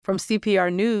From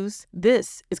CPR News,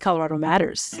 this is Colorado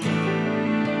Matters.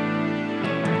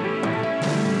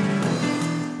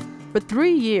 For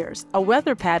 3 years, a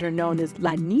weather pattern known as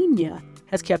La Niña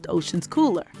has kept oceans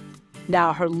cooler.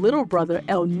 Now her little brother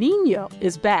El Niño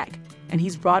is back, and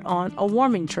he's brought on a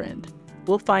warming trend.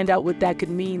 We'll find out what that could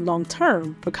mean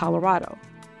long-term for Colorado.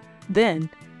 Then,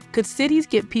 could cities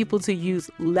get people to use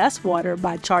less water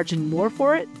by charging more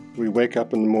for it? We wake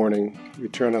up in the morning, we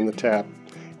turn on the tap,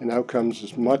 and out comes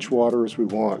as much water as we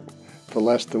want for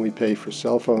less than we pay for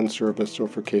cell phone service or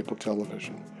for cable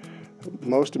television.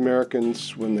 Most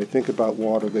Americans, when they think about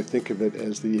water, they think of it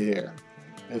as the air,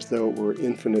 as though it were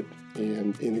infinite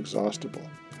and inexhaustible,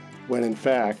 when in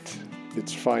fact,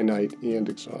 it's finite and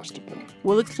exhaustible.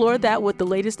 We'll explore that with the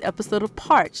latest episode of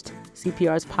Parched,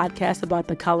 CPR's podcast about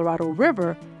the Colorado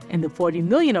River and the 40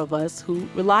 million of us who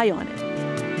rely on it.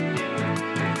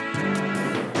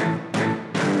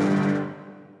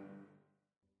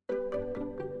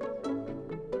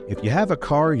 If you have a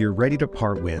car you're ready to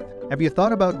part with, have you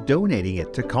thought about donating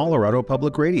it to Colorado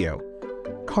Public Radio?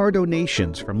 Car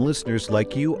donations from listeners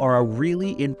like you are a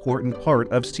really important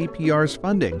part of CPR's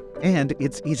funding, and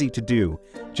it's easy to do.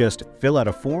 Just fill out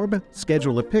a form,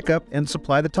 schedule a pickup, and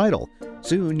supply the title.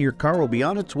 Soon, your car will be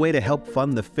on its way to help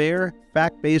fund the fair,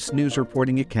 fact-based news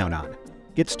reporting you count on.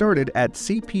 Get started at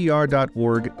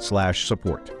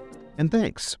cpr.org/support. And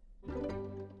thanks.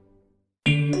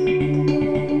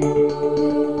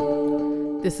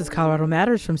 This is Colorado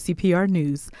Matters from CPR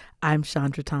News. I'm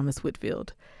Chandra Thomas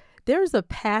Whitfield. There's a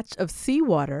patch of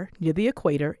seawater near the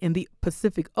equator in the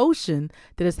Pacific Ocean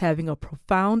that is having a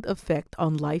profound effect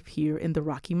on life here in the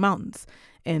Rocky Mountains.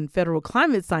 And federal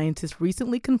climate scientists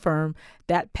recently confirmed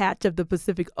that patch of the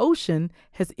Pacific Ocean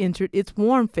has entered its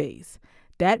warm phase.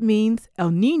 That means El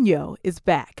Niño is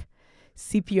back.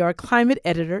 CPR climate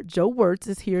editor Joe Wirtz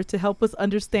is here to help us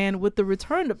understand what the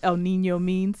return of El Niño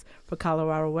means for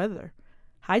Colorado weather.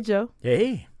 Hi, Joe.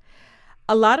 Hey.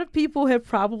 A lot of people have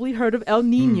probably heard of El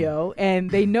Niño, and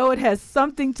they know it has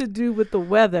something to do with the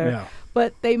weather,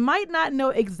 but they might not know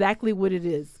exactly what it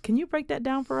is. Can you break that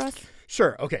down for us?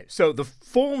 Sure. Okay. So the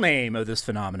full name of this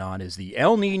phenomenon is the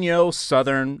El Niño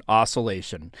Southern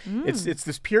Oscillation. It's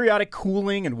this periodic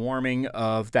cooling and warming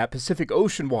of that Pacific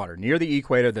Ocean water near the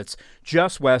equator that's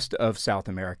just west of South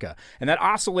America. And that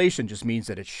oscillation just means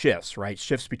that it shifts, right?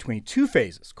 Shifts between two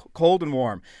phases, cold and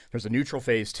warm. There's a neutral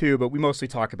phase too, but we mostly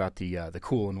talk about the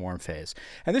cool and warm phase.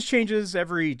 And this changes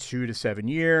every 2 to 7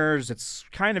 years. It's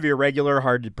kind of irregular,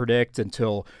 hard to predict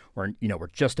until we're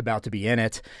just about to be in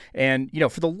it. And,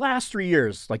 for the last 3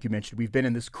 years, like you mentioned, we've been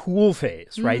in this cool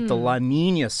phase, right? The La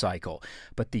Niña cycle.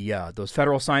 But those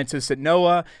federal scientists at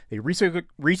NOAA, they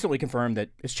recently confirmed that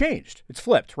it's changed. It's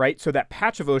flipped, right? So that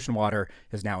patch of ocean water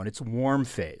is now in its warm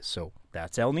phase. So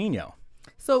that's El Niño.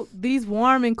 So these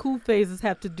warm and cool phases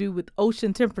have to do with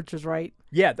ocean temperatures, right?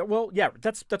 Yeah,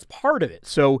 that's part of it.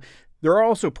 So there are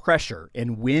also pressure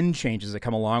and wind changes that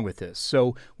come along with this.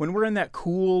 So when we're in that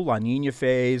cool La Niña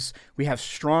phase, we have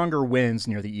stronger winds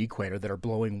near the equator that are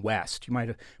blowing west. You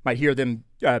might hear them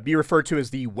be referred to as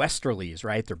the westerlies,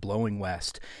 right? They're blowing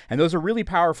west. And those are really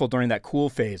powerful during that cool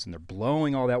phase, and they're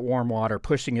blowing all that warm water,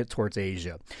 pushing it towards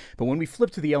Asia. But when we flip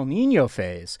to the El Niño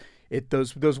phase,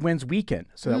 those winds weaken.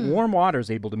 So that warm water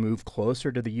is able to move closer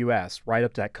to the U.S., right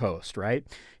up that coast, right?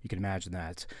 You can imagine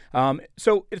that.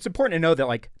 So it's important to know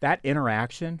that that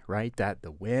interaction, right, that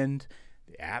the wind,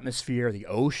 the atmosphere, the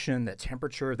ocean, the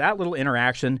temperature, that little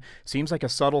interaction seems like a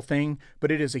subtle thing,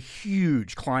 but it is a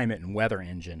huge climate and weather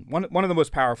engine, one of the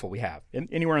most powerful we have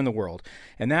anywhere in the world.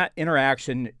 And that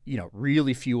interaction,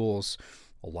 really fuels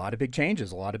a lot of big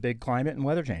changes, a lot of big climate and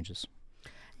weather changes.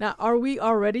 Now, are we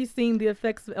already seeing the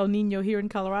effects of El Niño here in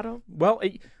Colorado? Well,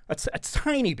 a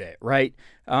tiny bit, right?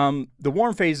 The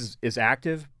warm phase is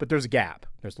active, but there's a gap.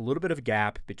 There's a little bit of a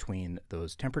gap between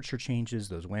those temperature changes,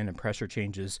 those wind and pressure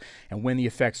changes, and when the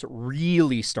effects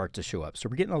really start to show up. So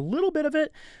we're getting a little bit of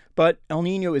it, but El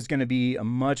Niño is going to be a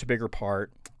much bigger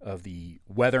part of the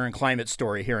weather and climate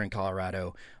story here in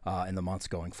Colorado in the months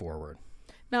going forward.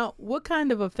 Now, what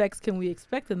kind of effects can we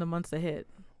expect in the months ahead?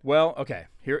 Well, okay,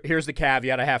 here's the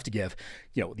caveat I have to give.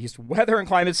 These weather and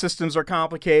climate systems are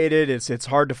complicated. It's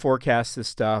hard to forecast this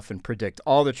stuff and predict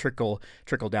all the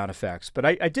trickle-down effects. But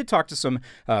I did talk to some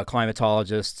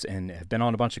climatologists and have been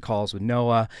on a bunch of calls with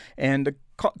NOAA. And the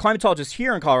climatologists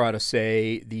here in Colorado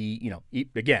say the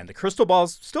crystal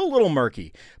ball's still a little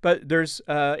murky. But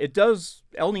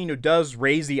El Niño does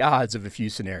raise the odds of a few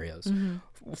scenarios. Mm-hmm.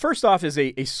 First off is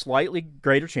a slightly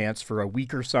greater chance for a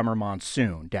weaker summer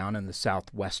monsoon down in the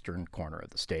southwestern corner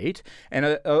of the state, and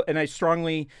a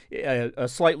slightly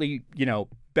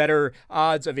better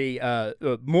odds of a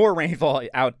more rainfall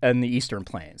out in the eastern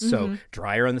plains. So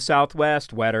drier in the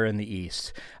southwest, wetter in the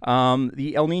east.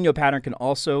 The El Nino pattern can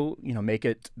also, make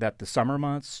it that the summer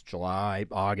months, July,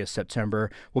 August,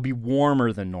 September, will be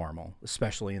warmer than normal,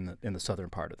 especially in the southern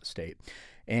part of the state.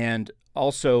 And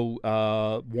also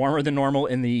warmer than normal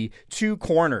in the two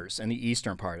corners in the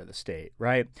eastern part of the state,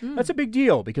 right? That's a big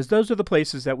deal because those are the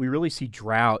places that we really see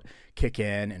drought kick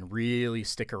in and really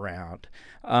stick around.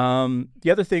 The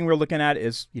other thing we're looking at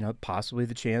is, possibly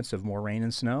the chance of more rain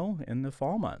and snow in the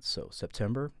fall months. So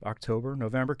September, October,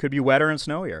 November could be wetter and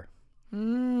snowier.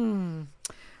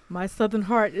 My southern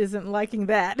heart isn't liking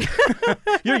that.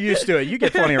 You're used to it. You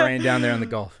get plenty of rain down there in the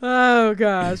Gulf. Oh,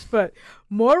 gosh. But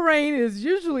more rain is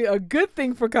usually a good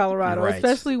thing for Colorado, Right.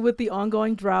 especially with the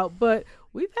ongoing drought. But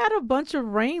we've had a bunch of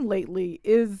rain lately.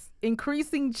 Is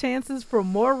increasing chances for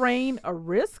more rain a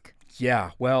risk?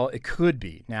 Yeah, well, it could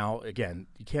be. Now, again,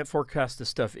 you can't forecast this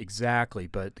stuff exactly,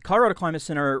 but the Colorado Climate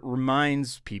Center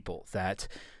reminds people that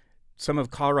some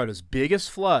of Colorado's biggest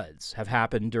floods have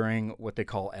happened during what they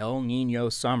call El Nino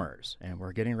summers, and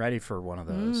we're getting ready for one of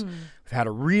those. We've had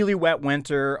a really wet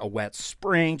winter, a wet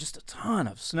spring, just a ton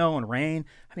of snow and rain.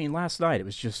 I mean, last night it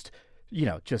was just,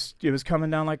 it was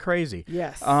coming down like crazy.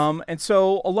 Yes. And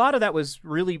so a lot of that was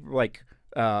really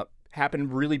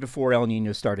happened really before El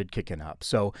Nino started kicking up.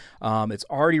 So it's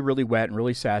already really wet and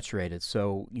really saturated.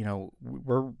 So,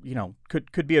 we're,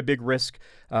 could be a big risk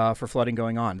for flooding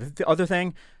going on. The other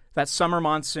thing, that summer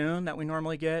monsoon that we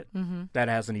normally get, that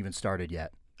hasn't even started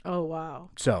yet. Oh, wow.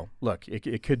 So, look,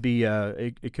 it could be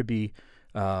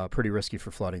pretty risky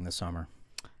for flooding this summer.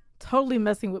 Totally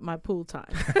messing with my pool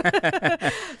time.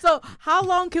 So how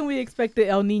long can we expect the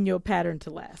El Nino pattern to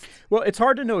last? Well, it's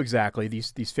hard to know exactly.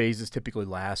 These phases typically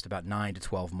last about 9 to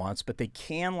 12 months, but they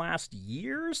can last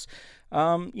years.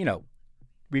 You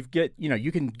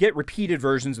can get repeated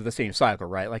versions of the same cycle,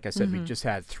 right? Like I said, we just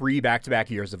had 3 back-to-back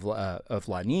years of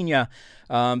La Nina.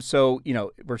 So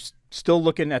we're still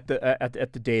looking at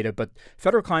the data, but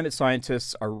federal climate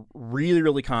scientists are really,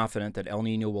 really confident that El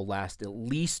Nino will last at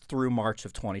least through March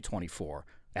of 2024,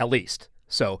 at least.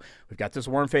 So we've got this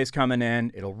warm phase coming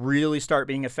in. It'll really start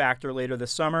being a factor later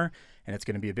this summer, and it's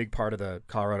going to be a big part of the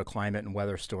Colorado climate and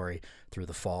weather story through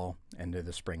the fall and into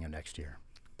the spring of next year.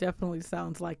 Definitely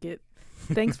sounds like it.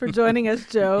 Thanks for joining us,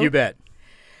 Joe. You bet.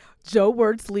 Joe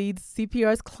Wirtz leads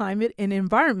CPR's climate and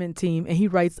environment team, and he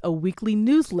writes a weekly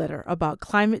newsletter about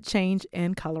climate change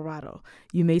in Colorado.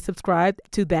 You may subscribe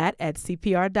to that at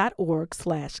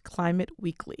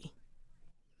cpr.org/climateweekly.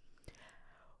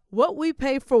 What we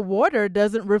pay for water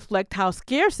doesn't reflect how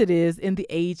scarce it is in the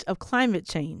age of climate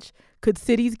change. Could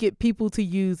cities get people to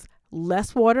use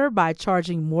less water by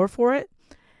charging more for it?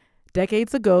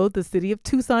 Decades ago, the city of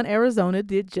Tucson, Arizona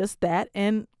did just that,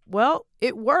 and, well,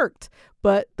 it worked.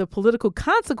 But the political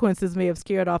consequences may have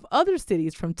scared off other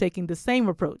cities from taking the same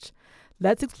approach.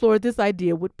 Let's explore this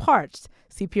idea with Parched,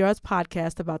 CPR's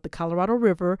podcast about the Colorado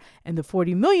River and the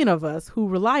 40 million of us who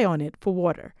rely on it for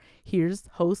water. Here's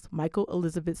host Michael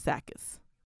Elizabeth Sakis.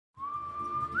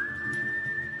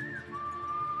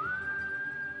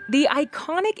 The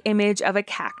iconic image of a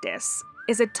cactus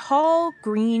is a tall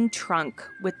green trunk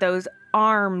with those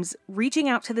arms reaching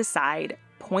out to the side,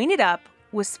 pointed up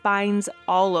with spines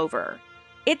all over.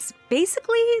 It's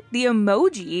basically the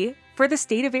emoji for the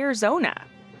state of Arizona.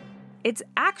 It's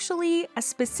actually a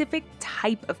specific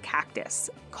type of cactus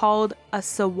called a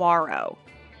saguaro.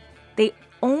 They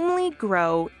only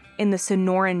grow in the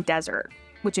Sonoran Desert,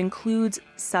 which includes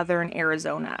southern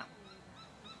Arizona.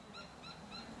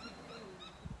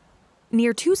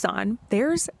 Near Tucson,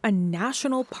 there's a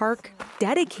national park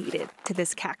dedicated to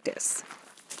this cactus.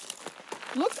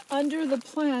 Look under the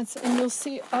plants and you'll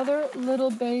see other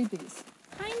little babies.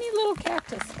 Tiny little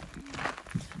cactus.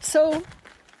 So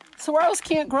saguaros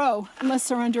can't grow unless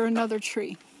they're under another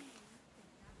tree.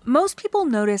 Most people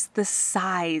notice the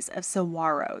size of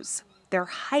saguaros, their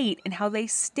height, and how they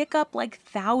stick up like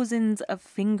thousands of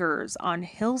fingers on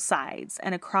hillsides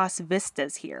and across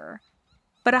vistas here.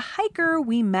 But a hiker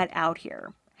we met out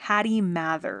here, Hattie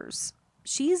Mathers,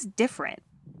 she's different.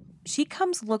 She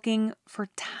comes looking for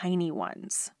tiny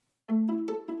ones.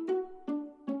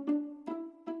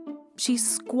 She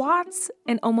squats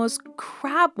and almost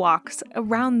crab walks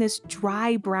around this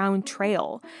dry brown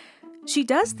trail. She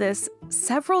does this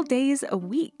several days a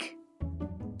week.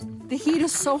 The heat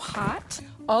is so hot,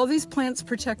 all these plants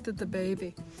protected the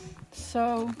baby.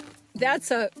 So that's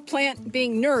a plant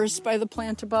being nourished by the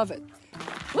plant above it.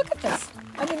 Look at this.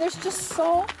 I mean, there's just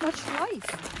so much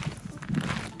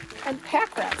life. And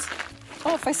pack rats.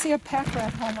 Oh, if I see a pack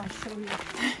rat home, I'll show you.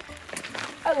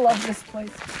 I love this place.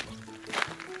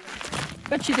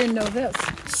 Bet you didn't know this.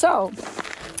 So,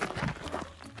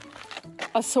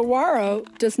 a saguaro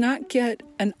does not get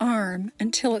an arm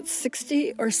until it's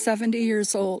 60 or 70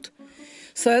 years old.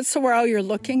 So that saguaro you're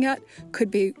looking at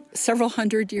could be several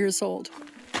hundred years old.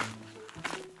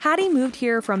 Hattie moved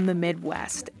here from the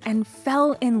Midwest and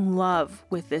fell in love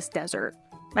with this desert.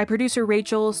 My producer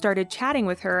Rachel started chatting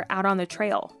with her out on the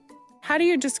trail. How do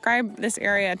you describe this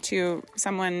area to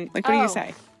someone? Like, what do you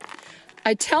say?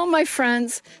 I tell my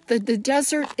friends that the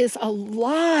desert is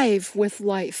alive with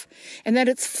life and that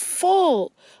it's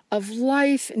full of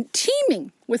life and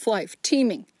teeming with life,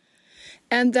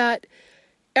 and that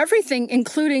everything,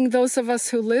 including those of us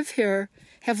who live here,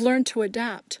 have learned to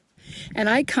adapt. And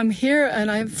I come here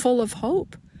and I'm full of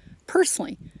hope,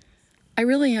 personally. I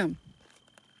really am.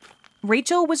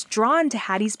 Rachel was drawn to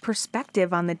Hattie's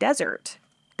perspective on the desert.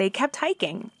 They kept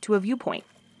hiking to a viewpoint.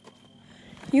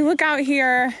 You look out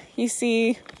here, you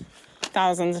see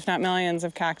thousands, if not millions,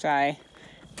 of cacti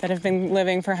that have been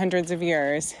living for hundreds of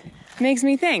years. Makes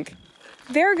me think,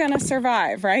 they're going to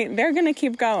survive, right? They're going to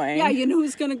keep going. Yeah, you know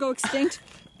who's going to go extinct?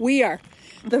 We are.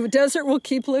 The desert will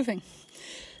keep living.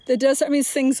 The desert,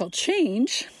 things will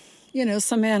change.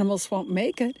 Some animals won't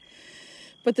make it.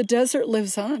 But the desert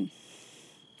lives on.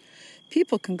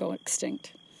 People can go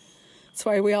extinct. That's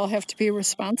why we all have to be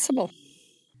responsible.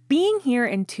 Being here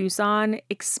in Tucson,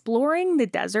 exploring the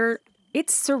desert,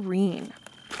 it's serene.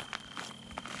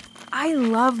 I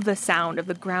love the sound of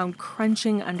the ground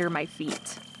crunching under my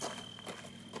feet.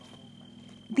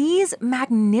 These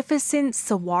magnificent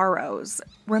saguaros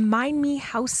remind me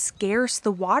how scarce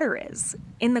the water is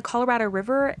in the Colorado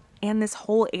River and this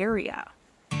whole area.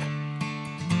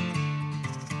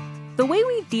 The way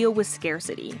we deal with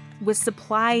scarcity, with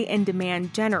supply and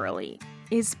demand generally,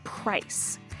 is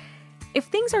price. If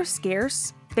things are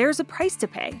scarce, there's a price to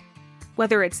pay,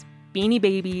 whether it's Beanie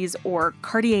Babies or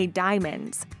Cartier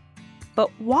diamonds. But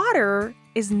water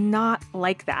is not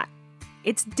like that.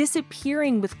 It's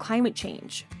disappearing with climate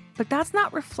change, but that's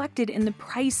not reflected in the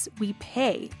price we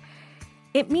pay.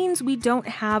 It means we don't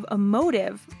have a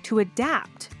motive to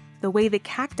adapt the way the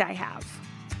cacti have.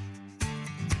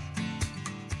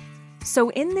 So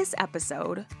in this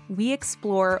episode, we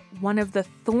explore one of the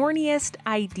thorniest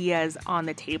ideas on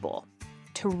the table: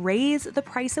 to raise the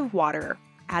price of water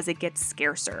as it gets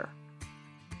scarcer.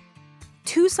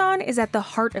 Tucson is at the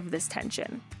heart of this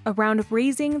tension around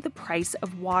raising the price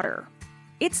of water.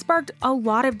 It sparked a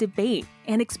lot of debate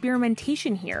and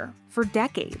experimentation here for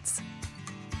decades.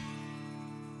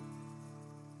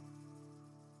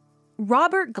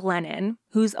 Robert Glennon,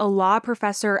 who's a law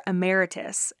professor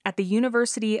emeritus at the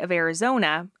University of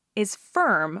Arizona, is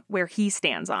firm where he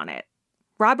stands on it.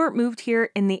 Robert moved here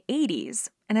in the 80s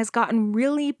and has gotten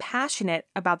really passionate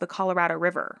about the Colorado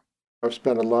River. I've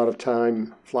spent a lot of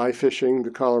time fly fishing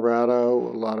the Colorado,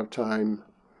 a lot of time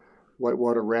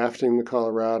whitewater rafting the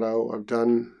Colorado. I've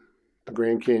done the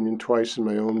Grand Canyon twice in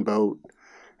my own boat,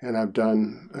 and I've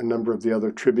done a number of the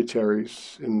other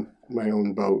tributaries in my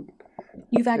own boat.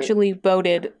 You've actually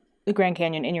boated the Grand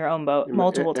Canyon in your own boat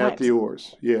multiple times. At the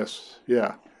oars, yes,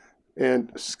 yeah.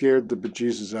 And scared the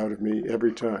bejesus out of me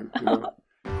every time.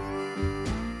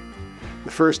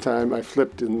 The first time I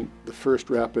flipped in the first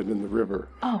rapid in the river.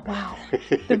 Oh, wow.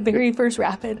 The very first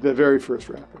rapid. The very first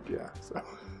rapid, yeah. So.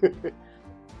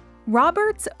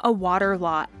 Robert's a water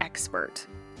law expert.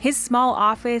 His small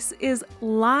office is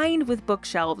lined with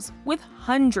bookshelves with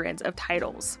hundreds of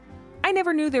titles. I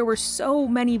never knew there were so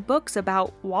many books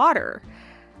about water.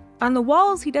 On the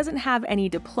walls, he doesn't have any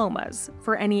diplomas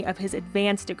for any of his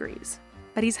advanced degrees,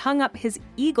 but he's hung up his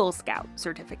Eagle Scout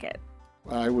certificate.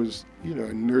 I was, a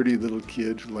nerdy little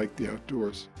kid who liked the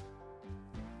outdoors.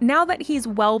 Now that he's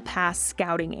well past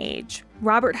scouting age,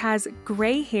 Robert has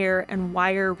gray hair and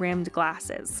wire-rimmed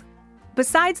glasses.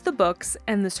 Besides the books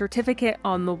and the certificate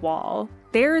on the wall,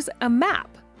 there's a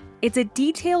map. It's a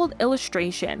detailed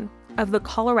illustration of the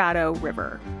Colorado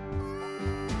River.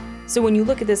 So when you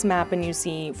look at this map and you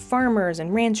see farmers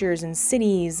and ranchers and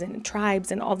cities and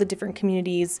tribes and all the different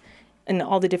communities and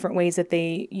all the different ways that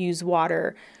they use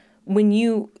water, when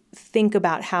you think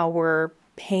about how we're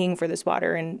paying for this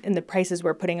water and the prices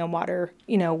we're putting on water,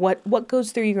 what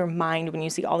goes through your mind when you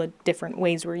see all the different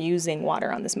ways we're using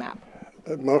water on this map?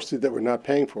 Mostly that we're not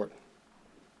paying for it.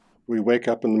 We wake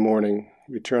up in the morning,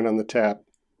 we turn on the tap,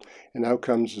 and out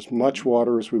comes as much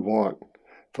water as we want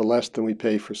for less than we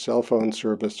pay for cell phone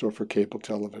service or for cable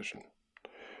television.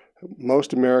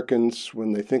 Most Americans,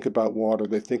 when they think about water,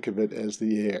 they think of it as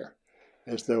the air,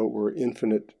 as though it were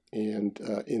infinite and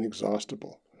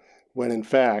inexhaustible, when in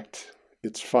fact,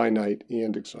 it's finite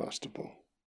and exhaustible.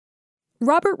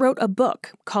 Robert wrote a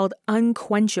book called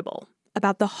Unquenchable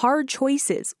about the hard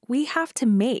choices we have to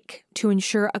make to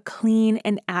ensure a clean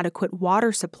and adequate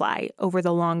water supply over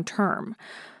the long term.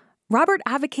 Robert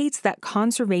advocates that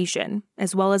conservation,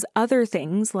 as well as other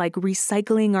things like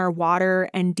recycling our water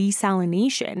and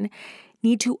desalination,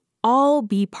 need to all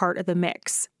be part of the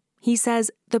mix. He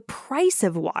says the price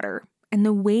of water and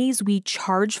the ways we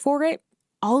charge for it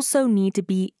also need to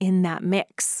be in that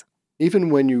mix. Even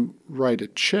when you write a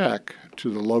check to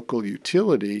the local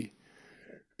utility,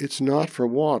 it's not for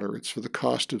water, it's for the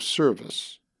cost of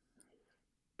service.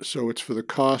 So it's for the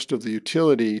cost of the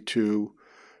utility to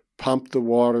pump the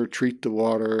water, treat the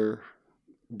water,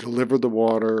 deliver the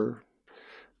water.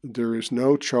 There is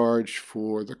no charge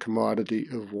for the commodity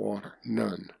of water,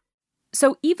 none.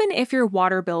 So even if your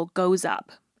water bill goes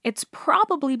up, it's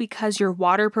probably because your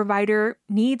water provider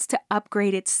needs to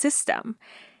upgrade its system.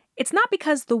 It's not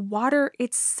because the water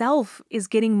itself is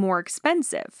getting more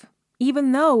expensive,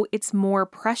 even though it's more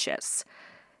precious.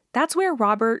 That's where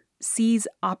Robert sees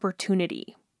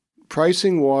opportunity.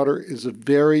 Pricing water is a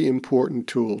very important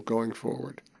tool going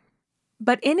forward.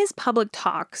 But in his public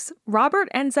talks, Robert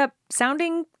ends up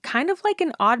sounding kind of like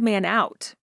an odd man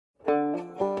out.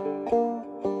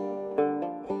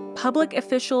 Public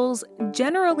officials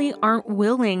generally aren't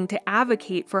willing to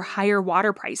advocate for higher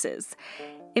water prices.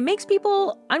 It makes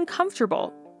people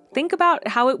uncomfortable. Think about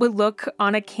how it would look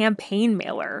on a campaign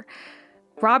mailer.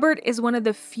 Robert is one of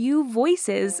the few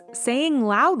voices saying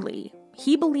loudly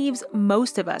he believes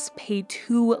most of us pay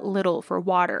too little for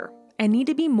water and need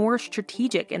to be more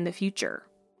strategic in the future.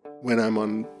 When I'm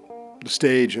on the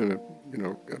stage in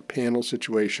a panel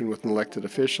situation with an elected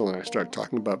official and I start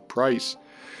talking about price,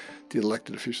 the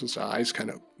elected official's eyes kind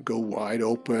of go wide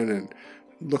open and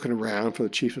looking around for the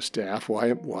chief of staff. Why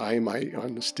am I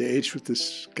on the stage with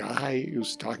this guy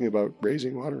who's talking about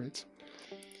raising water rates?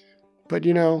 But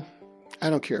I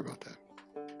don't care about that.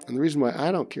 And the reason why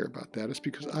I don't care about that is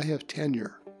because I have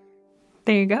tenure.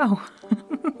 There you go.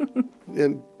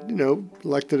 And,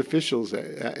 elected officials,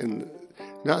 not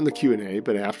in the Q&A,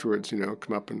 but afterwards,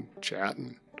 come up and chat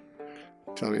and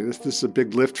tell me, this is a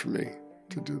big lift for me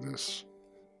to do this.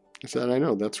 I said, I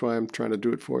know, that's why I'm trying to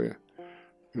do it for you,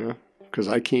 because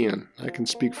I can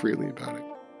speak freely about it.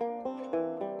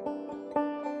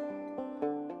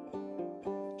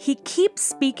 He keeps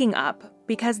speaking up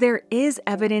because there is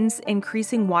evidence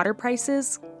increasing water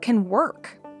prices can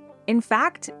work. In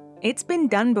fact, it's been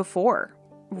done before,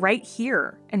 right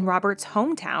here in Robert's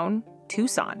hometown,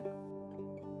 Tucson.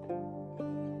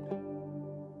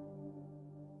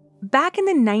 Back in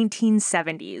the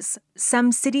 1970s,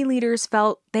 some city leaders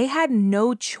felt they had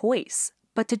no choice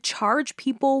but to charge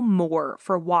people more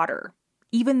for water,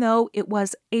 even though it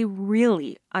was a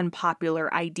really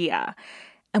unpopular idea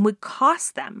and would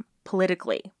cost them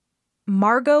politically.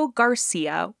 Margot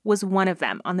Garcia was one of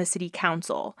them on the city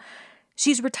council.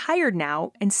 She's retired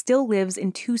now and still lives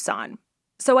in Tucson.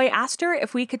 So I asked her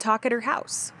if we could talk at her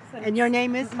house. And your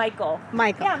name is? Michael.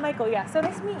 Michael. Yeah, Michael, yeah. So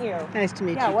nice to meet you. Nice to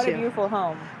meet you, Yeah, what too. a beautiful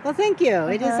home. Well, thank you.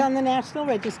 It is on the National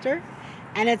Register,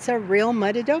 and it's a real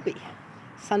mud adobe,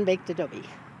 sun-baked adobe.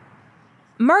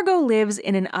 Margot lives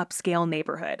in an upscale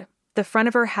neighborhood. The front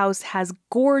of her house has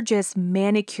gorgeous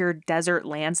manicured desert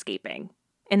landscaping.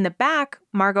 In the back,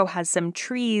 Margot has some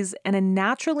trees and a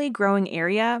naturally growing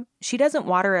area she doesn't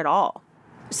water at all.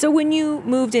 So when you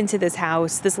moved into this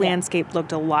house, this landscape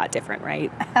looked a lot different, right?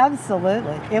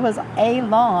 Absolutely. It was a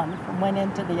lawn from one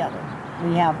end to the other.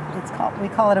 We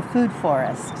call it a food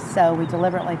forest. So we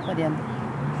deliberately put in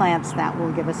plants that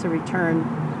will give us a return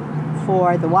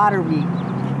for the water we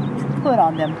put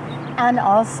on them, and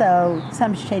also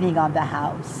some shading on the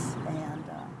house.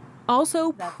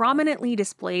 Also prominently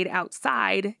displayed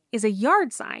outside is a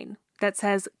yard sign that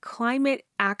says Climate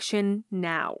Action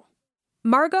Now.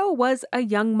 Margot was a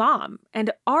young mom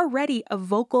and already a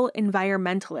vocal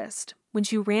environmentalist when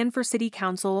she ran for city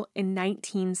council in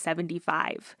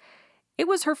 1975. It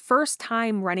was her first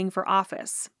time running for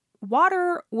office.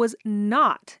 Water was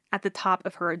not at the top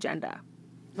of her agenda.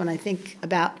 When I think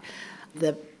about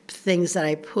the things that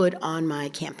I put on my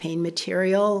campaign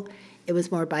material, it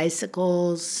was more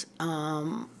bicycles,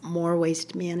 more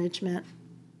waste management.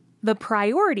 The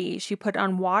priority she put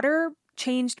on water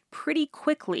changed pretty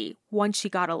quickly once she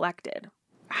got elected.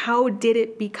 How did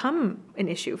it become an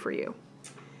issue for you?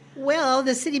 Well,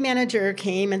 the city manager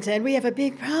came and said, we have a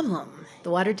big problem. The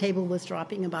water table was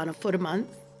dropping about a foot a month.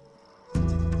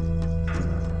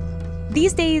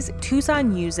 These days,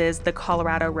 Tucson uses the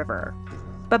Colorado River.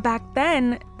 But back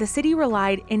then, the city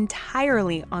relied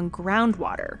entirely on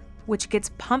groundwater, which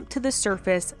gets pumped to the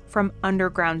surface from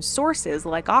underground sources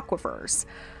like aquifers.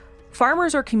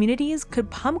 Farmers or communities could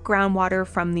pump groundwater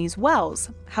from these wells,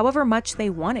 however much they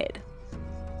wanted.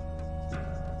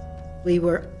 We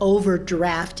were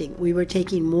overdrafting. We were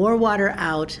taking more water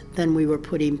out than we were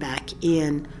putting back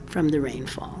in from the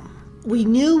rainfall. We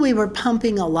knew we were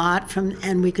pumping a lot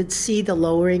and we could see the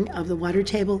lowering of the water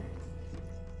table.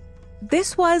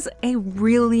 This was a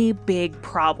really big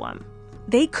problem.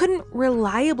 They couldn't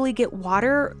reliably get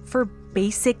water for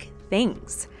basic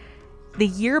things. The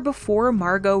year before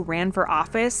Margot ran for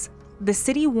office, the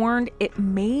city warned it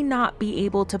may not be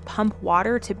able to pump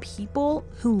water to people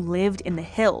who lived in the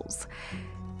hills.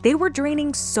 They were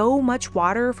draining so much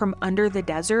water from under the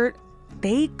desert,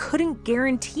 they couldn't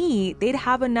guarantee they'd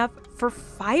have enough for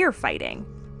firefighting.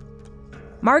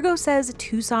 Margot says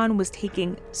Tucson was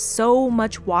taking so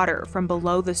much water from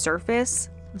below the surface,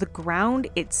 the ground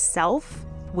itself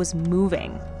was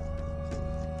moving.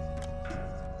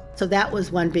 So that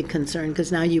was one big concern,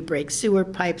 because now you break sewer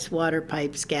pipes, water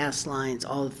pipes, gas lines,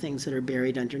 all the things that are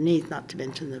buried underneath, not to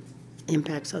mention the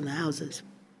impacts on the houses.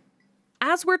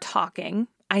 As we're talking,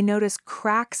 I notice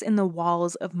cracks in the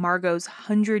walls of Margot's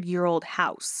 100-year-old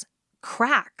house.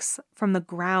 Cracks from the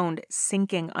ground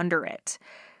sinking under it.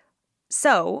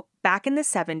 So, back in the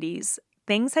 70s,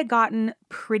 things had gotten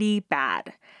pretty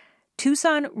bad.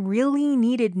 Tucson really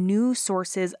needed new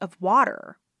sources of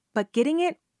water, but getting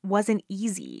it wasn't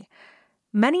easy.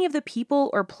 Many of the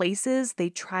people or places they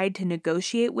tried to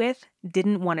negotiate with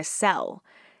didn't want to sell.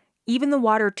 Even the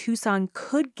water Tucson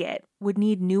could get would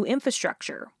need new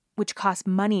infrastructure, which cost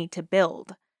money to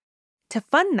build. To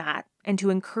fund that and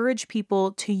to encourage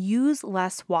people to use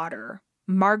less water,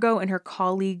 Margot and her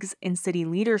colleagues in city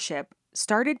leadership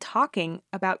started talking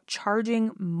about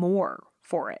charging more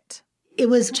for it. It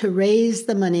was to raise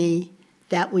the money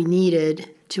that we needed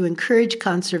to encourage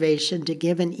conservation, to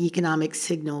give an economic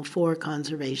signal for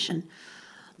conservation,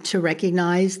 to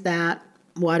recognize that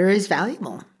water is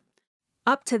valuable.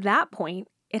 Up to that point,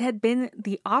 it had been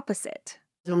the opposite.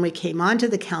 When we came onto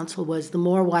the council was the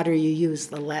more water you use,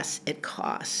 the less it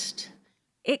cost.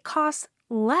 It costs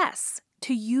less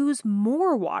to use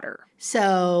more water.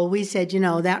 So we said,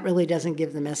 that really doesn't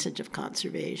give the message of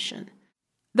conservation.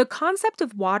 The concept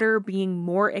of water being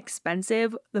more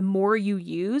expensive the more you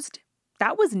used,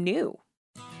 that was new.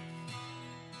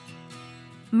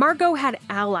 Margot had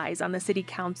allies on the city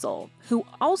council who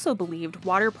also believed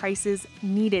water prices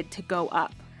needed to go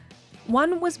up.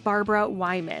 One was Barbara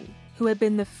Wyman, who had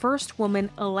been the first woman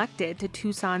elected to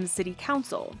Tucson's city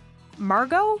council.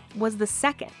 Margot was the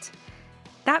second.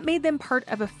 That made them part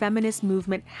of a feminist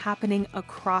movement happening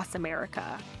across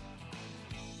America.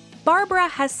 Barbara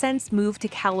has since moved to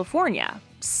California.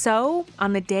 So,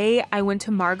 on the day I went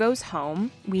to Margot's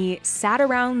home, we sat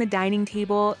around the dining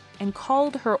table and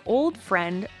called her old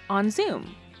friend on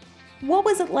Zoom. What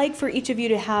was it like for each of you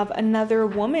to have another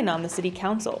woman on the city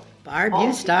council? Barb,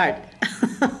 you start.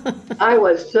 I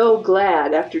was so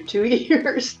glad after 2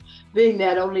 years being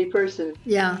that only person.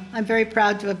 Yeah, I'm very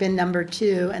proud to have been number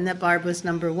 2 and that Barb was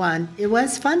number 1. It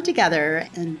was fun together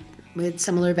and we had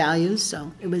similar values,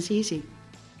 so it was easy.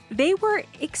 They were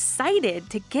excited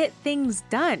to get things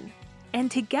done,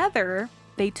 and together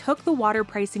they took the water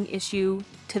pricing issue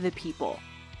to the people.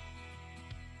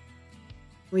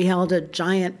 We held a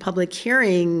giant public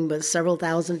hearing with several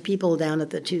thousand people down at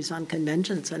the Tucson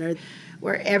Convention Center,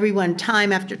 where everyone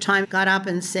time after time got up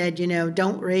and said,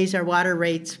 don't raise our water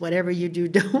rates. Whatever you do,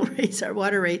 don't raise our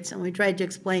water rates. And we tried to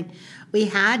explain we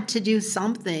had to do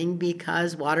something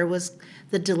because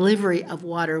the delivery of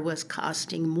water was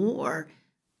costing more.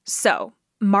 So,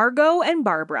 Margot and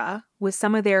Barbara, with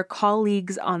some of their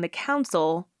colleagues on the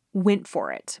council, went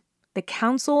for it. The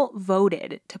council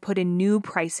voted to put in new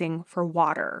pricing for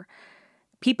water.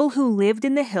 People who lived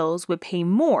in the hills would pay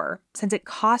more since it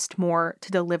cost more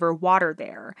to deliver water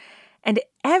there. And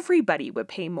everybody would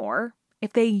pay more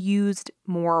if they used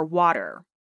more water.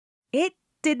 It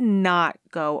did not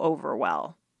go over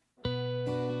well.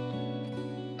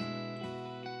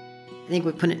 I think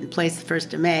we put it in place the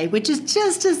 1st of May, which is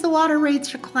just as the water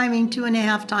rates are climbing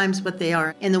 2.5 times what they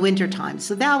are in the wintertime.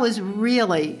 So that was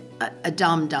really a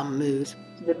dumb move.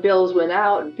 The bills went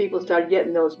out and people started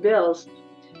getting those bills.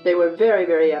 They were very,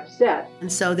 very upset. And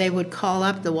so they would call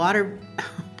up the water,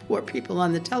 poor people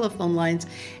on the telephone lines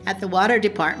at the water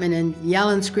department and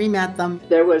yell and scream at them.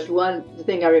 There was one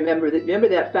thing I remember. Remember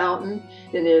that fountain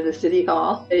in the city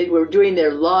hall? They were doing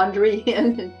their laundry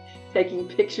in and taking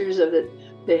pictures of it.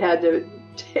 They had to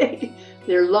take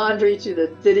their laundry to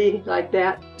the city like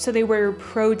that. So they were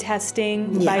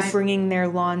protesting by bringing their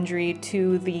laundry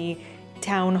to the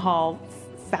town hall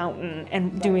fountain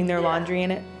and doing their laundry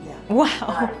in it? Yeah.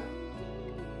 Wow.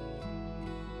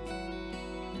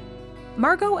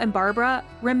 Margot and Barbara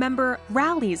remember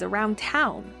rallies around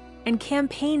town and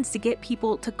campaigns to get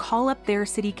people to call up their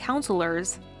city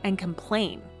councilors and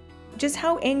complain. Just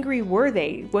how angry were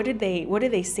they? What did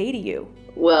they say to you?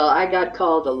 Well, I got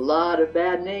called a lot of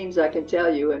bad names, I can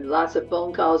tell you, and lots of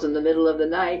phone calls in the middle of the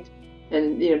night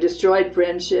and, destroyed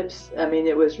friendships. I mean,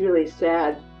 it was really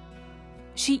sad.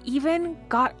 She even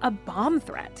got a bomb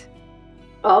threat.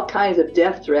 All kinds of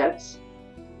death threats.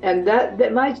 And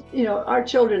our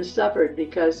children suffered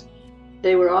because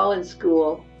they were all in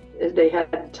school. They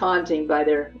had taunting by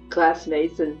their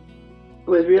classmates, and it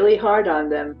was really hard on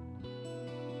them.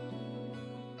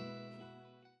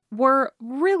 Were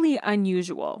really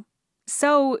unusual.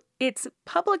 So its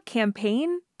public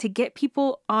campaign to get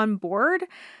people on board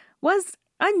was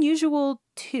unusual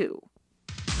too.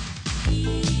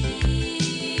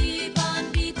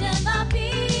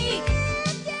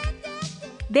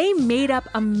 They made up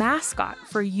a mascot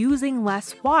for using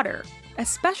less water,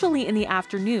 especially in the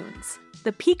afternoons,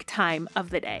 the peak time of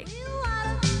the day.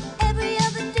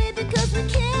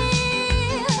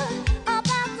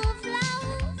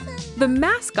 The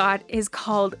mascot is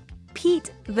called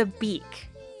Pete the Beak.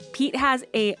 Pete has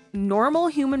a normal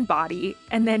human body,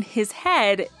 and then his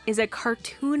head is a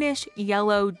cartoonish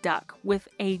yellow duck with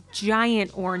a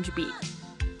giant orange beak.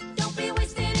 Don't be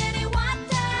wasting any water.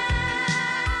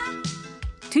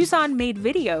 Tucson made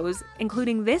videos,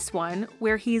 including this one,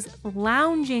 where he's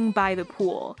lounging by the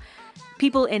pool.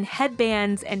 People in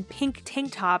headbands and pink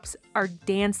tank tops are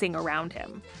dancing around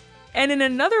him. And in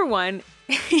another one,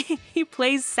 he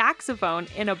plays saxophone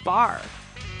in a bar.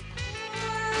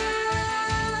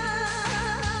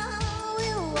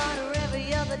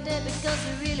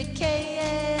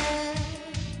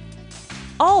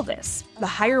 All this, the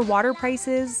higher water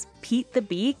prices, Pete the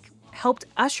Beak, helped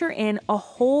usher in a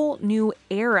whole new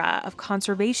era of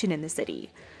conservation in the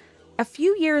city. A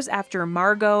few years after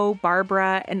Margot,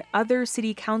 Barbara, and other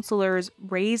city councilors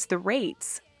raised the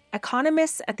rates,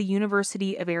 economists at the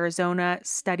University of Arizona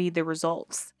studied the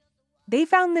results. They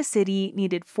found the city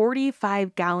needed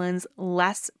 45 gallons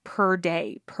less per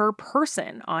day per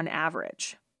person on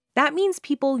average. That means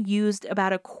people used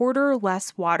about a quarter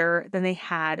less water than they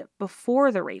had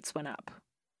before the rates went up.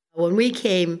 When we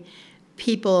came,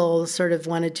 people sort of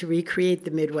wanted to recreate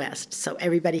the Midwest, so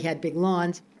everybody had big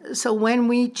lawns. So when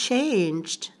we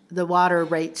changed the water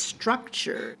rate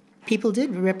structure, people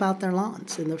did rip out their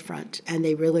lawns in the front, and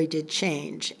they really did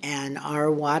change. And our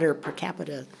water per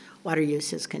capita, water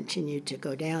use has continued to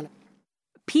go down.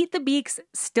 Pete the Beak's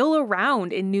still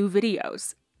around in new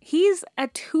videos. He's a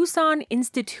Tucson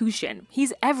institution.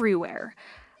 He's everywhere.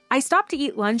 I stopped to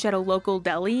eat lunch at a local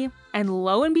deli, and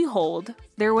lo and behold,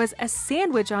 there was a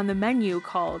sandwich on the menu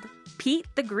called Pete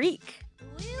the Greek.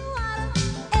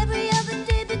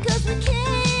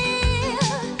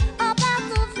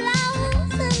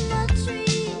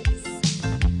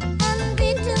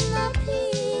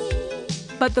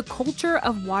 But the culture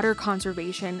of water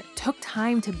conservation took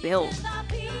time to build.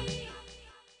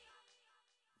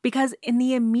 Because in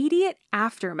the immediate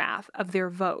aftermath of their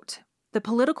vote, the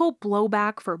political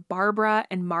blowback for Barbara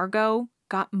and Margot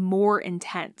got more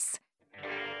intense.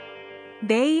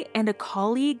 They and a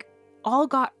colleague all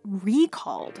got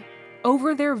recalled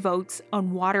over their votes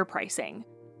on water pricing.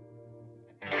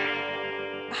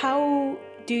 How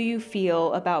do you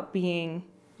feel about being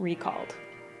recalled?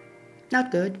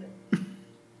 Not good.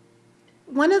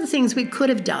 One of the things we could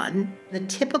have done, the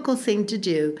typical thing to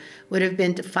do, would have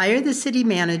been to fire the city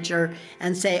manager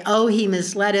and say, oh, he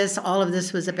misled us, all of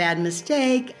this was a bad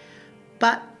mistake.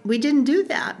 But we didn't do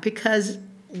that because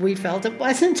we felt it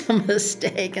wasn't a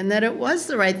mistake and that it was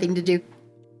the right thing to do.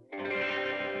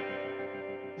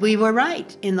 We were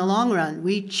right in the long run.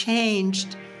 We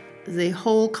changed the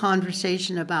whole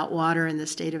conversation about water in the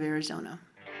state of Arizona.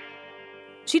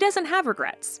 She doesn't have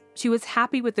regrets. She was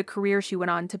happy with the career she went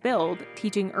on to build,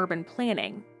 teaching urban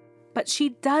planning. But she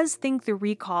does think the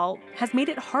recall has made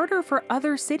it harder for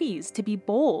other cities to be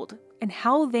bold in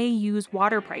how they use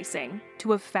water pricing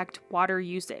to affect water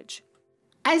usage.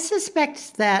 I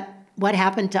suspect that what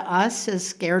happened to us has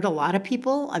scared a lot of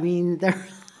people. I mean, there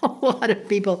are a lot of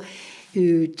people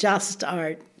who just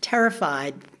are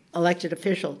terrified, elected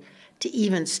officials, to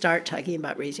even start talking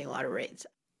about raising water rates.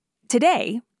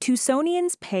 Today,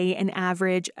 Tucsonians pay an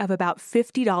average of about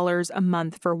 $50 a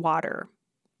month for water.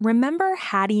 Remember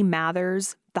Hattie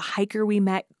Mathers, the hiker we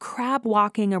met crab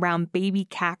walking around baby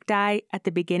cacti at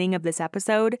the beginning of this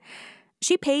episode?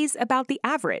 She pays about the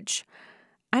average.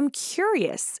 I'm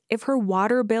curious if her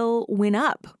water bill went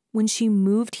up when she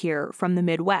moved here from the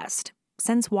Midwest,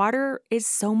 since water is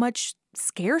so much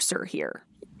scarcer here.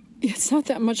 It's not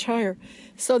that much higher.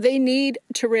 So they need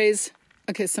to raise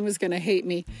okay, someone's going to hate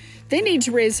me. They need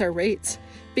to raise our rates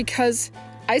because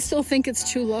I still think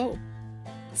it's too low.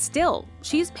 Still,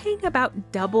 she's paying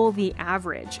about double the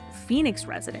average Phoenix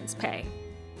residents pay.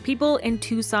 People in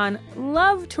Tucson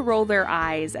love to roll their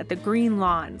eyes at the green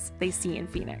lawns they see in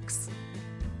Phoenix.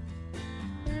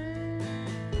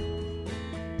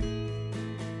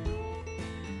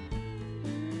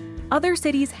 Other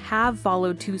cities have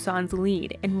followed Tucson's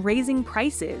lead in raising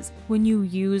prices when you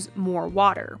use more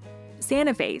water.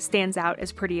 Santa Fe stands out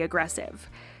as pretty aggressive.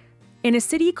 In a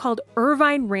city called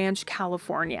Irvine Ranch,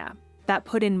 California, that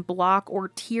put in block or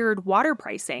tiered water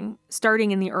pricing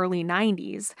starting in the early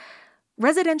 90s,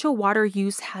 residential water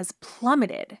use has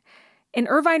plummeted. In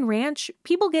Irvine Ranch,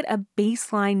 people get a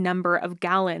baseline number of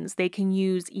gallons they can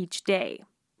use each day.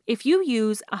 If you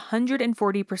use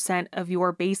 140% of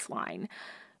your baseline,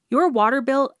 your water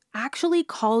bill actually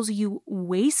calls you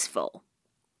wasteful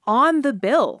on the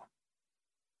bill.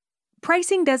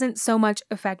 Pricing doesn't so much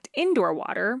affect indoor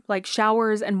water, like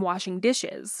showers and washing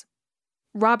dishes.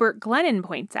 Robert Glennon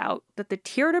points out that the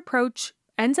tiered approach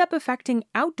ends up affecting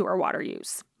outdoor water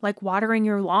use, like watering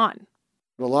your lawn.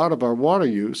 A lot of our water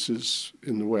use is,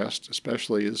 in the West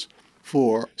especially, is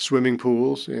for swimming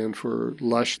pools and for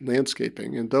lush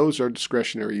landscaping, and those are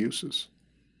discretionary uses.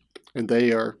 And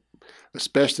they are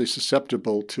especially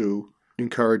susceptible to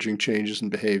encouraging changes in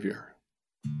behavior.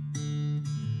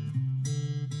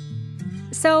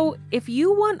 So, if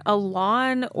you want a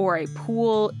lawn or a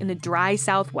pool in the dry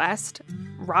Southwest,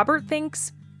 Robert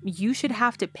thinks you should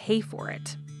have to pay for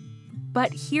it.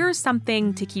 But here's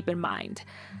something to keep in mind.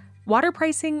 Water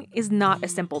pricing is not a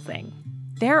simple thing.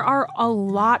 There are a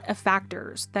lot of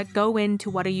factors that go into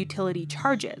what a utility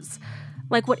charges,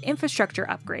 like what infrastructure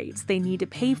upgrades they need to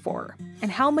pay for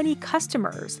and how many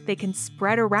customers they can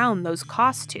spread around those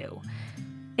costs to.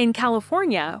 In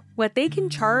California, what they can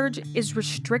charge is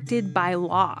restricted by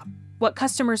law. What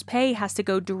customers pay has to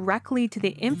go directly to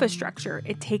the infrastructure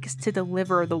it takes to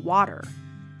deliver the water.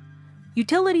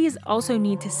 Utilities also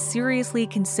need to seriously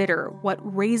consider what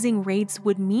raising rates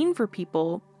would mean for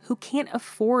people who can't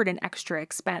afford an extra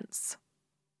expense.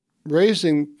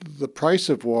 Raising the price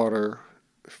of water,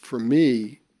 for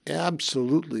me,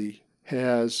 absolutely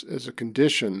has as a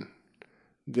condition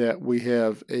that we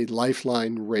have a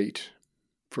lifeline rate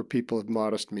for people of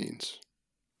modest means.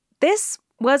 This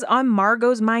was on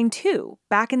Margot's mind too,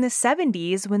 back in the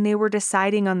 70s when they were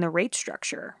deciding on the rate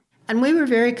structure. And we were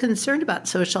very concerned about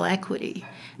social equity.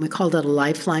 We called it a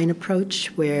lifeline approach,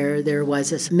 where there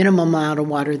was this minimum amount of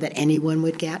water that anyone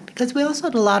would get, because we also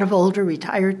had a lot of older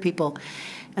retired people.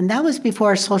 And that was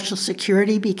before Social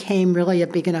Security became really a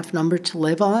big enough number to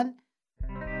live on.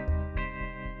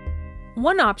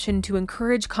 One option to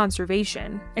encourage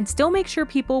conservation and still make sure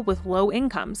people with low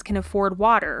incomes can afford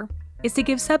water is to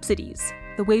give subsidies,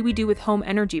 the way we do with home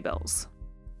energy bills.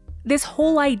 This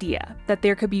whole idea that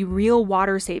there could be real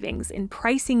water savings in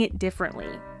pricing it differently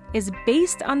is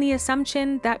based on the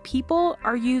assumption that people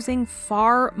are using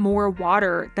far more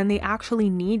water than they actually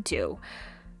need to.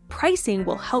 Pricing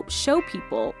will help show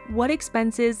people what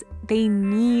expenses they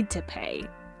need to pay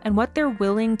and what they're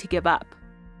willing to give up.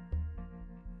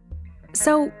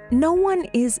 So, no one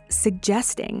is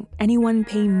suggesting anyone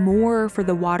pay more for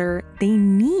the water they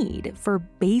need for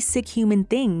basic human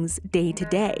things day to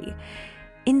day.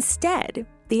 Instead,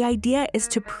 the idea is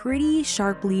to pretty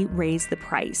sharply raise the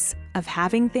price of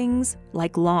having things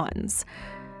like lawns.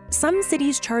 Some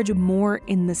cities charge more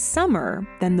in the summer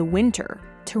than the winter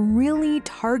to really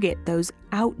target those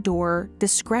outdoor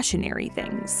discretionary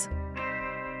things.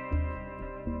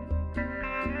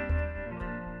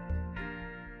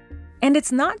 And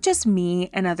it's not just me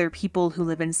and other people who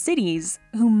live in cities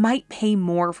who might pay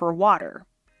more for water.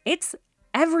 It's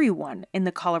everyone in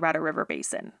the Colorado River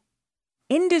Basin.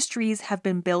 Industries have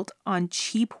been built on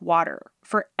cheap water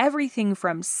for everything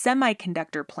from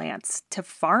semiconductor plants to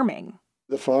farming.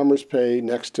 The farmers pay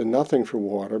next to nothing for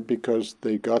water because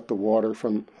they got the water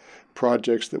from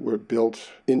projects that were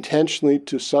built intentionally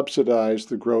to subsidize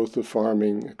the growth of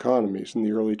farming economies in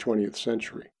the early 20th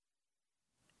century.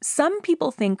 Some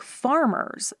people think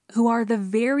farmers, who are the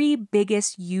very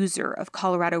biggest user of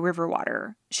Colorado River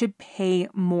water, should pay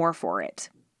more for it.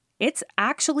 It's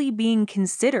actually being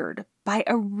considered by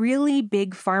a really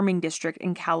big farming district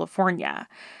in California.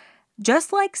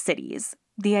 Just like cities,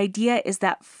 the idea is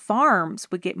that farms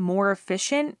would get more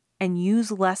efficient and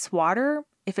use less water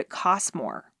if it costs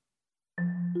more.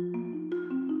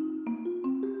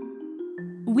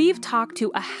 We've talked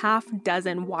to a half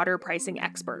dozen water pricing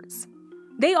experts.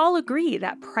 They all agree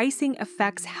that pricing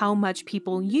affects how much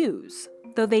people use,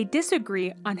 though they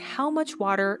disagree on how much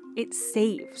water it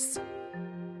saves.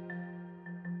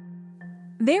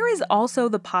 There is also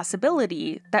the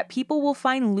possibility that people will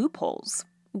find loopholes,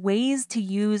 ways to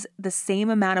use the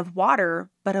same amount of water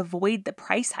but avoid the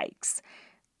price hikes.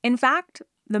 In fact,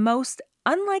 the most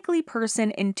unlikely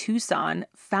person in Tucson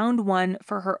found one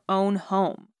for her own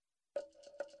home.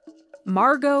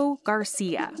 Margot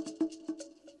Garcia,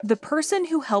 the person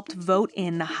who helped vote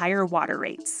in the higher water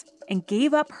rates and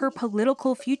gave up her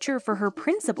political future for her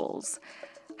principles,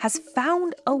 has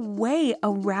found a way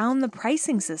around the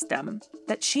pricing system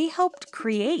that she helped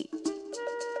create.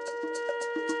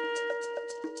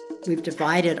 We've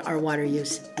divided our water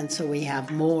use, and so we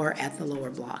have more at the lower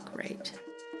block rate.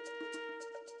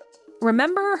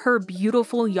 Remember her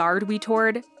beautiful yard we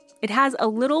toured? It has a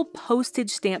little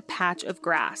postage stamp patch of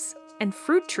grass and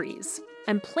fruit trees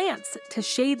and plants to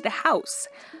shade the house.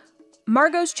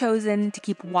 Margot's chosen to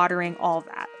keep watering all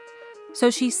that. So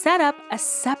she set up a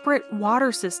separate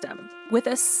water system with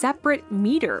a separate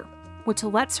meter, which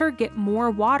lets her get more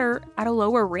water at a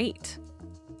lower rate.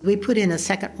 We put in a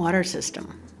second water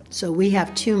system. So we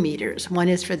have 2 meters. One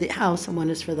is for the house and one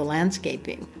is for the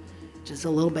landscaping, which is a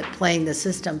little bit playing the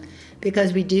system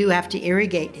because we do have to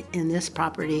irrigate in this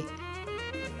property.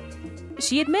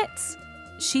 She admits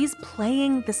she's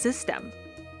playing the system.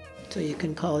 So you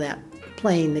can call that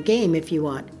playing the game if you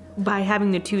want. By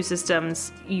having the 2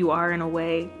 systems, you are in a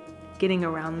way getting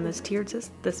around this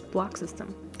this block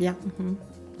system. Yeah,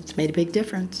 It's made a big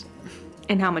difference.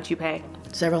 And how much you pay?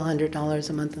 Several $100s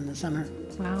a month in the summer.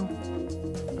 Wow.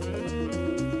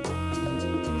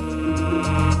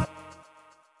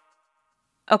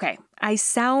 Okay, I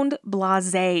sound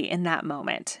blasé in that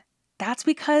moment. That's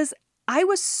because I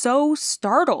was so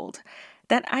startled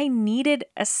that I needed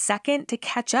a second to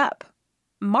catch up.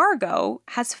 Margot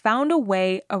has found a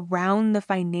way around the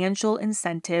financial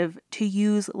incentive to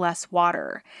use less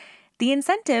water. The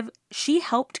incentive she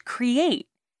helped create.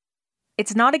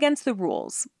 It's not against the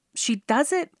rules. She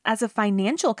does it as a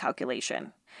financial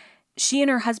calculation. She and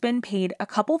her husband paid a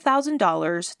couple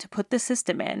 $1,000s to put the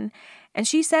system in, and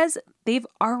she says they've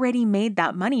already made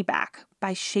that money back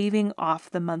by shaving off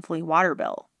the monthly water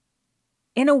bill.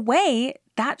 In a way,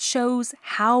 that shows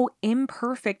how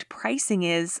imperfect pricing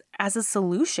is as a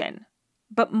solution.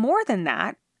 But more than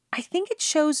that, I think it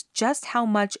shows just how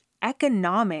much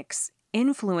economics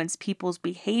influence people's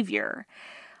behavior.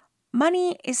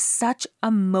 Money is such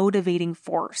a motivating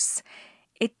force.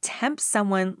 It tempts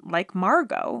someone like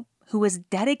Margot, who has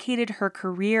dedicated her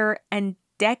career and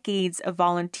decades of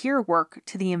volunteer work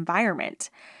to the environment.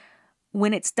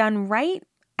 When it's done right,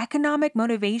 economic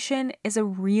motivation is a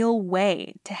real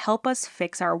way to help us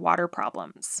fix our water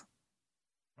problems.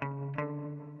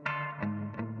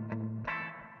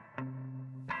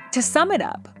 To sum it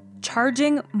up,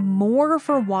 charging more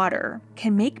for water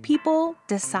can make people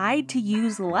decide to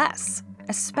use less,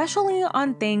 especially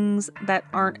on things that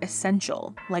aren't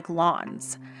essential, like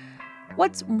lawns.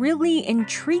 What's really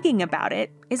intriguing about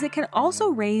it is it can also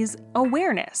raise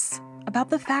awareness about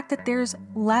the fact that there's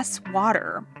less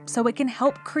water, so it can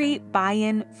help create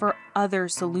buy-in for other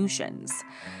solutions.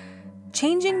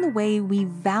 Changing the way we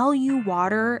value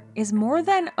water is more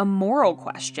than a moral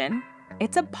question,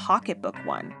 it's a pocketbook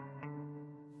one.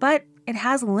 But it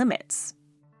has limits.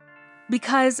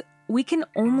 Because we can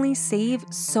only save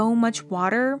so much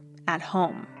water at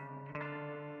home.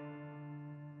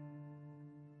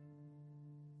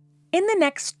 In the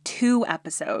next 2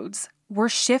 episodes, we're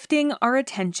shifting our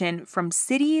attention from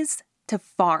cities to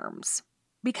farms.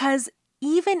 Because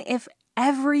even if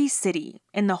every city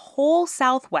in the whole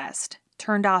Southwest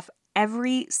turned off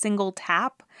every single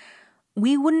tap,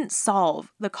 we wouldn't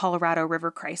solve the Colorado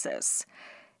River crisis.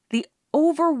 The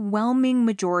overwhelming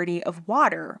majority of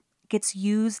water gets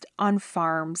used on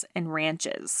farms and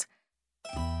ranches.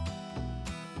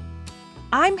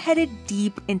 I'm headed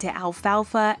deep into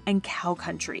alfalfa and cow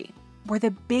country, where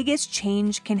the biggest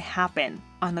change can happen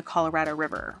on the Colorado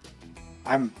River.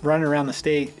 I'm running around the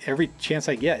state every chance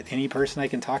I get, any person I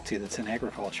can talk to that's in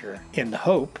agriculture, in the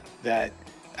hope that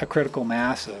a critical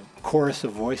mass, a chorus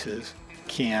of voices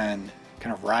can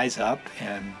kind of rise up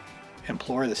and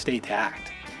implore the state to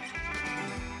act.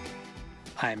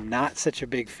 I'm not such a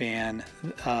big fan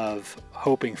of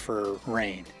hoping for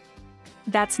rain.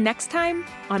 That's next time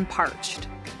on Parched.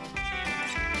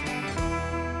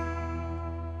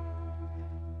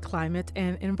 Climate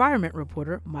and environment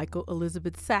reporter Michael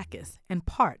Elizabeth Sakis and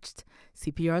Parched,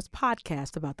 CPR's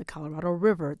podcast about the Colorado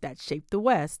River that shaped the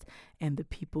West and the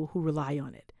people who rely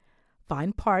on it.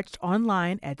 Find Parched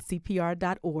online at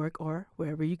cpr.org or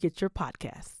wherever you get your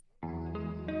podcasts.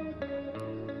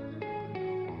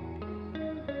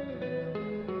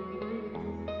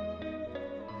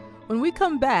 When we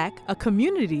come back, a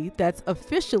community that's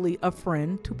officially a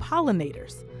friend to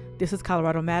pollinators. This is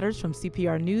Colorado Matters from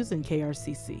CPR News and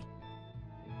KRCC.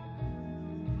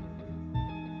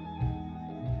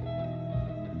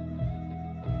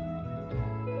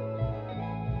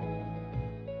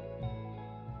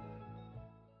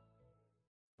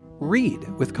 Read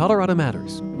with Colorado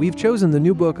Matters. We've chosen the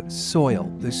new book, Soil,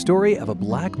 the story of a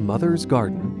Black mother's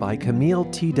garden by Camille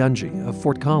T. Dungy of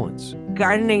Fort Collins.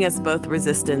 Gardening is both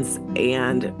resistance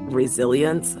and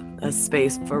resilience, a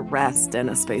space for rest and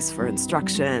a space for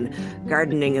instruction.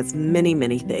 Gardening is many,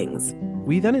 many things.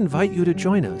 We then invite you to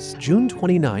join us June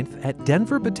 29th at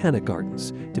Denver Botanic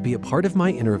Gardens to be a part of my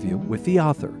interview with the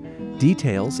author.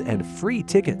 Details and free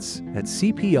tickets at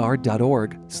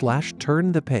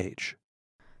cpr.org/turnthepage.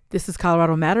 This is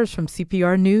Colorado Matters from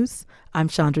CPR News. I'm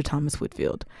Chandra Thomas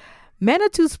Whitfield.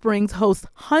 Manitou Springs hosts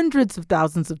hundreds of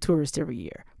thousands of tourists every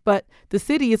year, but the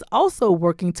city is also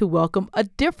working to welcome a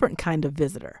different kind of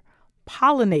visitor,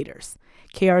 pollinators.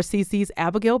 KRCC's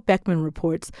Abigail Beckman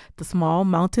reports the small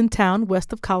mountain town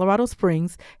west of Colorado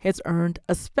Springs has earned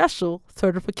a special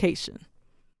certification.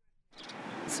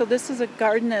 So this is a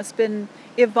garden that's been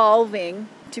evolving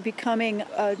to becoming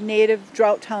a native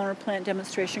drought tolerant plant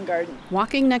demonstration garden.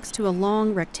 Walking next to a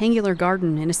long rectangular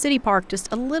garden in a city park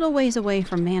just a little ways away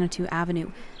from Manitou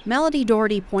Avenue, Melody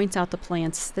Doherty points out the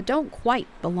plants that don't quite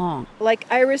belong. Like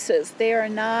irises, they are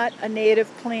not a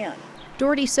native plant.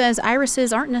 Doherty says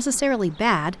irises aren't necessarily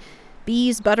bad.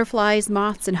 Bees, butterflies,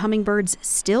 moths, and hummingbirds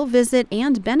still visit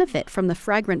and benefit from the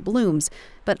fragrant blooms,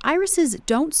 but irises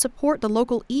don't support the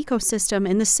local ecosystem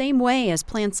in the same way as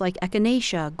plants like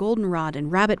echinacea, goldenrod,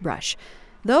 and rabbitbrush.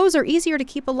 Those are easier to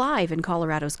keep alive in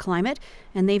Colorado's climate,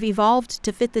 and they've evolved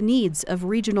to fit the needs of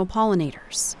regional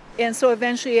pollinators. And so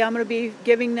eventually I'm going to be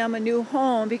giving them a new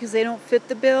home because they don't fit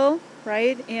the bill,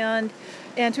 right? And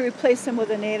to replace them with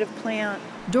a native plant.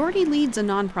 Doherty leads a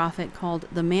nonprofit called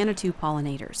the Manitou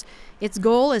Pollinators. Its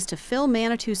goal is to fill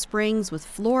Manitou Springs with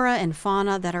flora and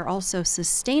fauna that are also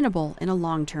sustainable in a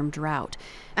long-term drought.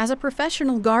 As a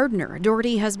professional gardener,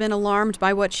 Doherty has been alarmed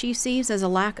by what she sees as a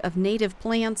lack of native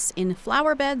plants in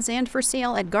flower beds and for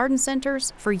sale at garden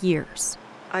centers for years.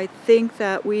 I think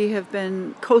that we have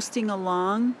been coasting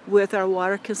along with our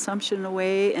water consumption in a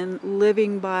way and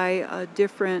living by a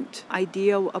different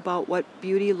idea about what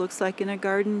beauty looks like in a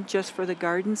garden just for the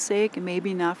garden's sake and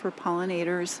maybe not for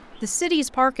pollinators. The city's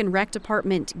Park and Rec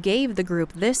department gave the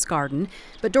group this garden,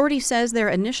 but Doherty says their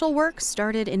initial work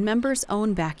started in members'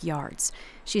 own backyards.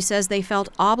 She says they felt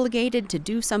obligated to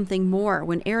do something more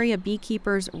when area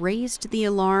beekeepers raised the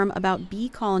alarm about bee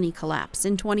colony collapse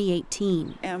in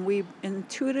 2018. And we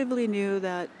intuitively knew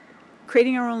that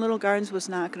creating our own little gardens was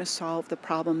not going to solve the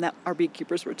problem that our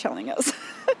beekeepers were telling us.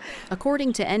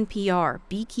 According to NPR,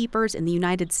 beekeepers in the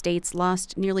United States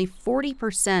lost nearly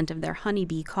 40% of their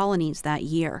honeybee colonies that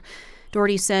year.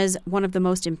 Doherty says one of the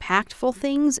most impactful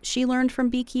things she learned from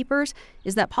beekeepers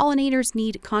is that pollinators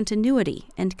need continuity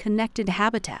and connected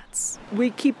habitats. We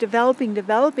keep developing,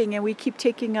 and we keep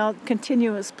taking out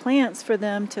continuous plants for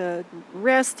them to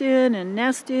rest in and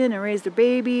nest in and raise their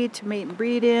baby, to mate and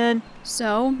breed in.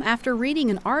 So, after reading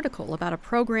an article about a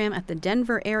program at the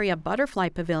Denver area Butterfly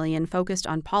Pavilion focused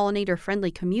on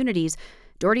pollinator-friendly communities,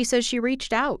 Doherty says she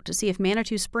reached out to see if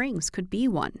Manitou Springs could be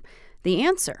one. The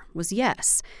answer was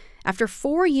yes. After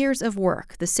 4 years of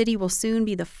work, the city will soon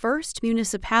be the first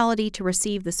municipality to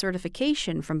receive the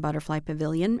certification from Butterfly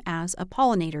Pavilion as a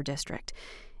pollinator district.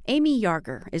 Amy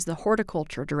Yarger is the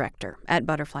horticulture director at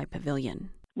Butterfly Pavilion.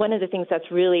 One of the things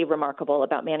that's really remarkable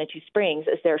about Manitou Springs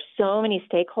is there are so many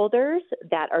stakeholders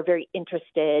that are very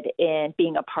interested in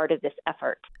being a part of this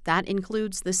effort. That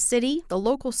includes the city, the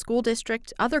local school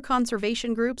district, other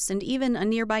conservation groups, and even a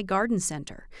nearby garden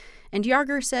center. And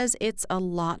Yarger says it's a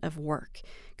lot of work.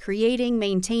 Creating,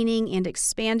 maintaining, and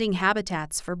expanding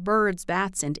habitats for birds,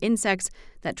 bats, and insects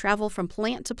that travel from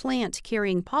plant to plant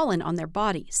carrying pollen on their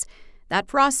bodies. That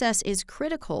process is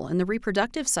critical in the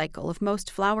reproductive cycle of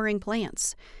most flowering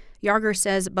plants. Yarger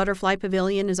says Butterfly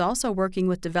Pavilion is also working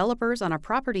with developers on a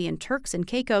property in Turks and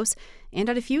Caicos and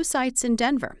at a few sites in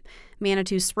Denver.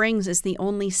 Manitou Springs is the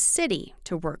only city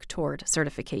to work toward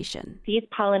certification. These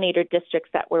pollinator districts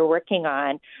that we're working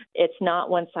on, it's not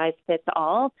one size fits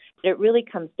all. It really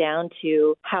comes down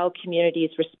to how communities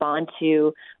respond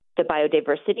to the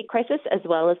biodiversity crisis as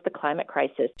well as the climate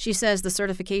crisis. She says the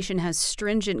certification has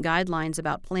stringent guidelines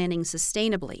about planning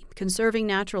sustainably, conserving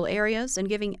natural areas, and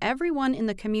giving everyone in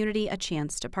the community a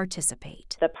chance to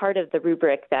participate. The part of the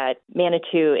rubric that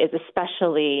Manitou is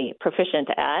especially proficient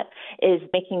at is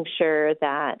making sure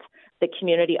that the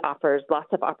community offers lots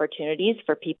of opportunities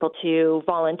for people to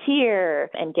volunteer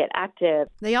and get active.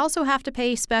 They also have to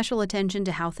pay special attention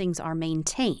to how things are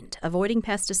maintained, avoiding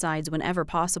pesticides whenever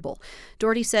possible.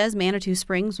 Doherty says Manitou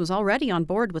Springs was already on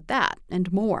board with that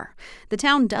and more. The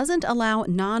town doesn't allow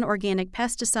non-organic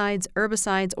pesticides,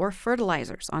 herbicides, or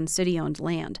fertilizers on city-owned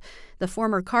land. The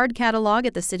former card catalog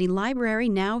at the city library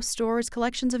now stores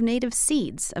collections of native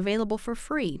seeds available for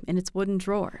free in its wooden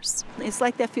drawers. It's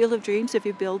like that field of dreams. If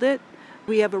you build it,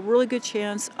 we have a really good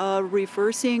chance of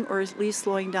reversing or at least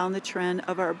slowing down the trend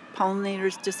of our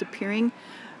pollinators disappearing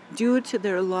due to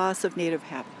their loss of native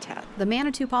habitat. The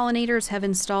Manitou pollinators have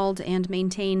installed and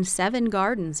maintain 7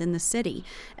 gardens in the city.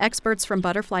 Experts from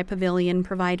Butterfly Pavilion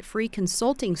provide free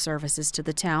consulting services to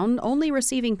the town, only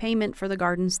receiving payment for the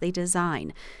gardens they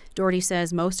design. Doherty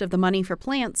says most of the money for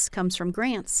plants comes from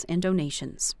grants and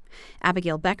donations.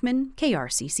 Abigail Beckman,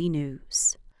 KRCC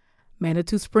News.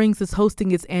 Manitou Springs is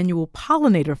hosting its annual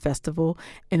Pollinator Festival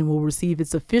and will receive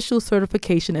its official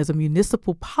certification as a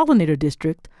municipal pollinator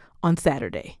district on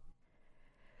Saturday.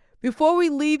 Before we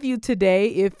leave you today,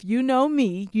 if you know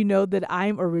me, you know that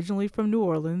I'm originally from New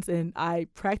Orleans, and I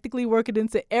practically work it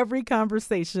into every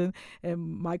conversation, and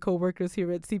my coworkers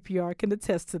here at CPR can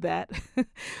attest to that.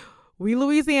 We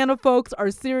Louisiana folks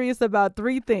are serious about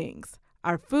 3 things: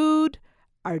 our food,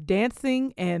 our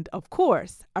dancing, and, of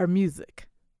course, our music.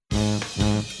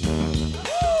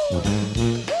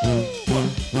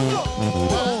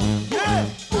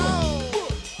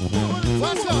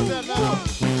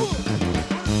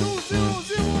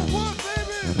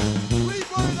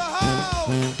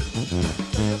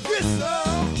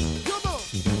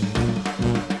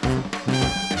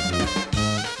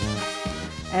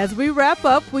 As we wrap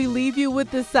up, we leave you with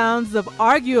the sounds of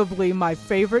arguably my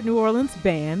favorite New Orleans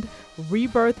band.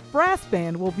 Rebirth Brass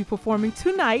Band will be performing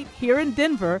tonight here in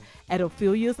Denver at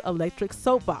Ophelia's Electric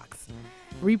Soapbox.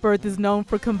 Rebirth is known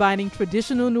for combining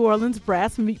traditional New Orleans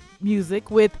brass music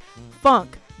with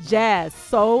funk, jazz,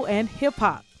 soul, and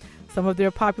hip-hop. Some of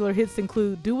their popular hits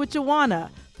include Do What You Wanna,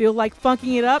 Feel Like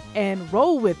Funking It Up, and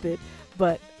Roll With It,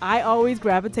 but I always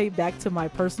gravitate back to my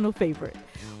personal favorite.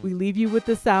 We leave you with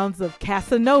the sounds of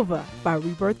Casanova by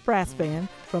Rebirth Brass Band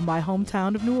from my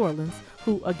hometown of New Orleans,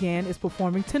 who again is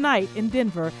performing tonight in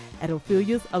Denver at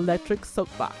Ophelia's Electric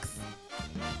Soapbox.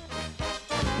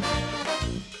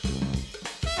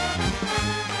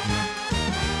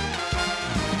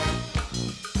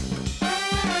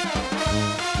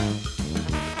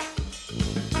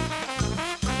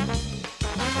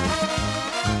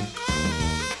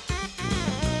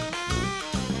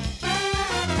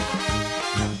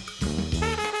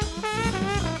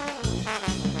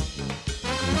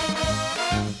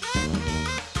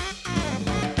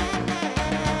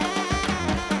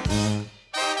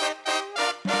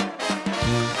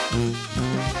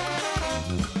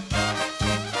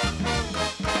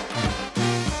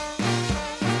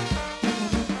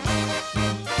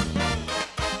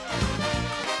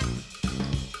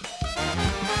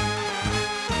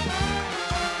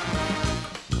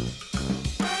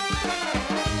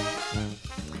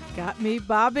 Me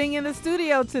bobbing in the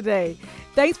studio today.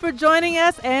 Thanks for joining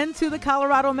us, and to the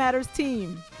Colorado Matters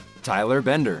team: Tyler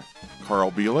Bender, Carl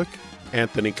Bielek,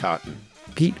 Anthony Cotton,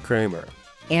 Pete Kramer,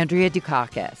 Andrea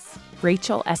Dukakis,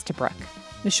 Rachel Estabrook,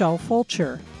 Michelle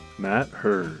Fulcher, Matt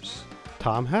Hers,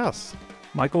 Tom Hess,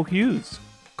 Michael Hughes,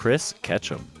 Chris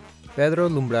Ketchum, Pedro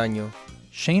Lumbraño,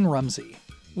 Shane Rumsey,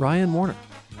 Ryan Warner.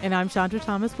 And I'm Chandra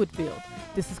Thomas Whitfield.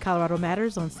 This is Colorado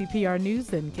Matters on CPR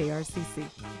News and KRCC.